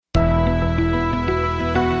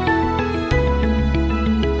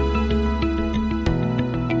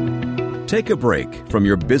Take a break from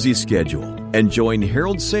your busy schedule and join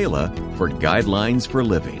Harold Sala for Guidelines for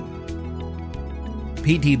Living.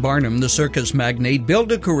 P.T. Barnum, the circus magnate, built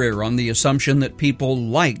a career on the assumption that people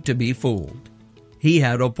like to be fooled. He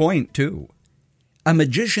had a point, too. A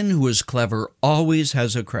magician who is clever always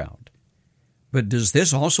has a crowd. But does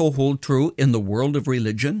this also hold true in the world of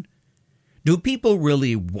religion? Do people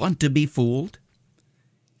really want to be fooled?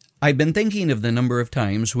 I've been thinking of the number of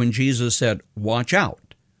times when Jesus said, "Watch out,"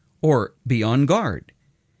 or "Be on guard."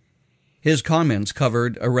 His comments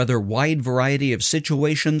covered a rather wide variety of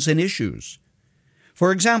situations and issues.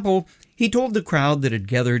 For example, he told the crowd that had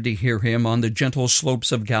gathered to hear him on the gentle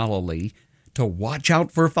slopes of Galilee to watch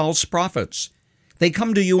out for false prophets. "They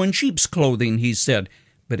come to you in sheep's clothing," he said,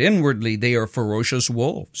 "but inwardly they are ferocious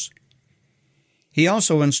wolves." He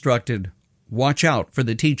also instructed, "Watch out for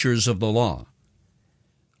the teachers of the law."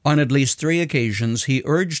 On at least 3 occasions, he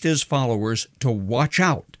urged his followers to watch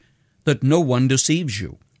out, that no one deceives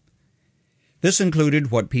you. This included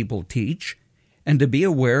what people teach, and to be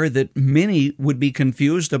aware that many would be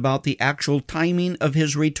confused about the actual timing of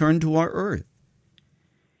his return to our earth.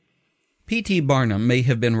 P.T. Barnum may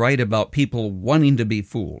have been right about people wanting to be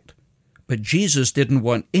fooled, but Jesus didn't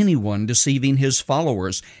want anyone deceiving his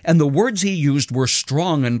followers, and the words he used were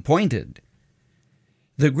strong and pointed.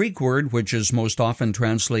 The Greek word, which is most often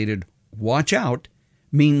translated "watch out,"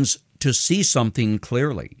 means to see something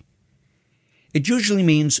clearly. It usually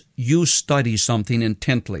means you study something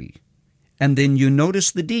intently, and then you notice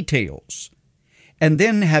the details. And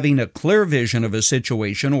then, having a clear vision of a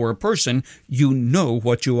situation or a person, you know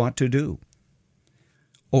what you ought to do.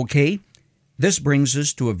 Okay, this brings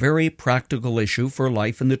us to a very practical issue for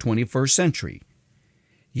life in the 21st century.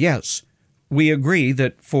 Yes, we agree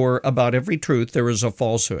that for about every truth there is a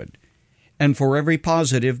falsehood, and for every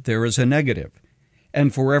positive there is a negative,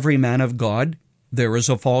 and for every man of God there is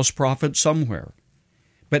a false prophet somewhere.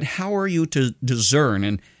 But how are you to discern,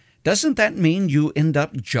 and doesn't that mean you end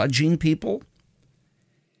up judging people?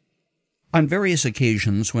 On various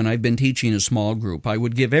occasions when I've been teaching a small group, I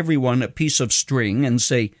would give everyone a piece of string and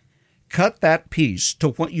say, "Cut that piece to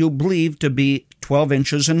what you believe to be 12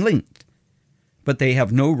 inches in length." But they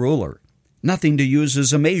have no ruler, nothing to use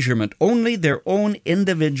as a measurement, only their own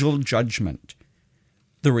individual judgment.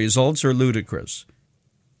 The results are ludicrous.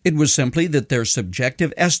 It was simply that their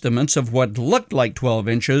subjective estimates of what looked like 12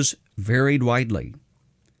 inches varied widely.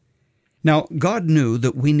 Now, God knew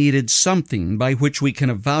that we needed something by which we can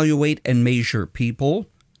evaluate and measure people,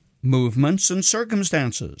 movements, and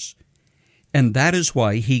circumstances. And that is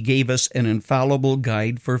why He gave us an infallible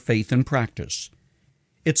guide for faith and practice.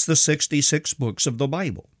 It's the 66 books of the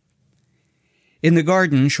Bible. In the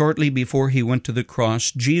garden, shortly before He went to the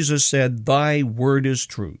cross, Jesus said, "Thy word is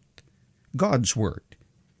truth." God's word.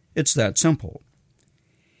 It's that simple.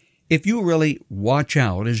 If you really watch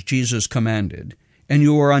out as Jesus commanded, and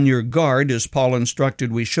you are on your guard as Paul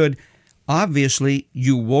instructed we should, obviously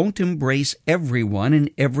you won't embrace everyone and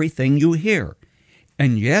everything you hear.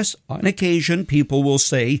 And yes, on occasion people will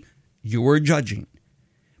say, "You are judging."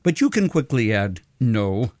 But you can quickly add,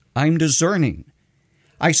 "No, I'm discerning.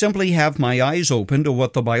 I simply have my eyes open to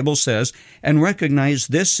what the Bible says and recognize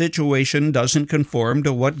this situation doesn't conform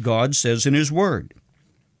to what God says in His Word."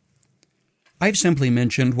 I've simply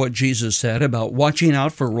mentioned what Jesus said about watching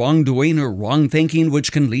out for wrongdoing or wrong thinking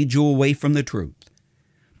which can lead you away from the truth.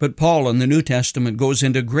 But Paul in the New Testament goes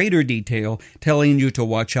into greater detail, telling you to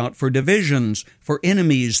watch out for divisions, for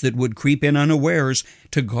enemies that would creep in unawares,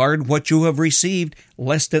 to guard what you have received,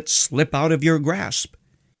 lest it slip out of your grasp.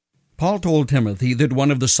 Paul told Timothy that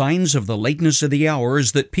one of the signs of the lateness of the hour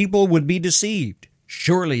is that people would be deceived.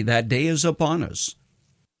 Surely that day is upon us.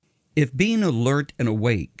 If being alert and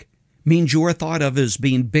awake means you are thought of as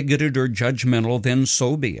being bigoted or judgmental, then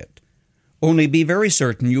so be it. Only be very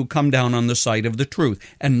certain you come down on the side of the truth,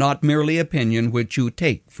 and not merely opinion which you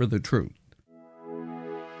take for the truth.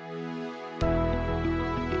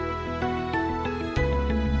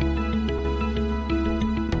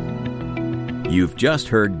 You've just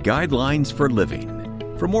heard Guidelines for Living.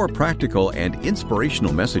 For more practical and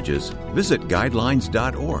inspirational messages, visit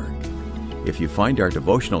guidelines.org. If you find our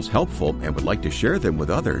devotionals helpful and would like to share them with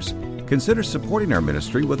others, consider supporting our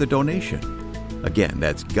ministry with a donation. Again,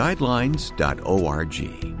 that's guidelines.org.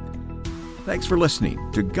 Thanks for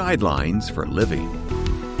listening to Guidelines for Living.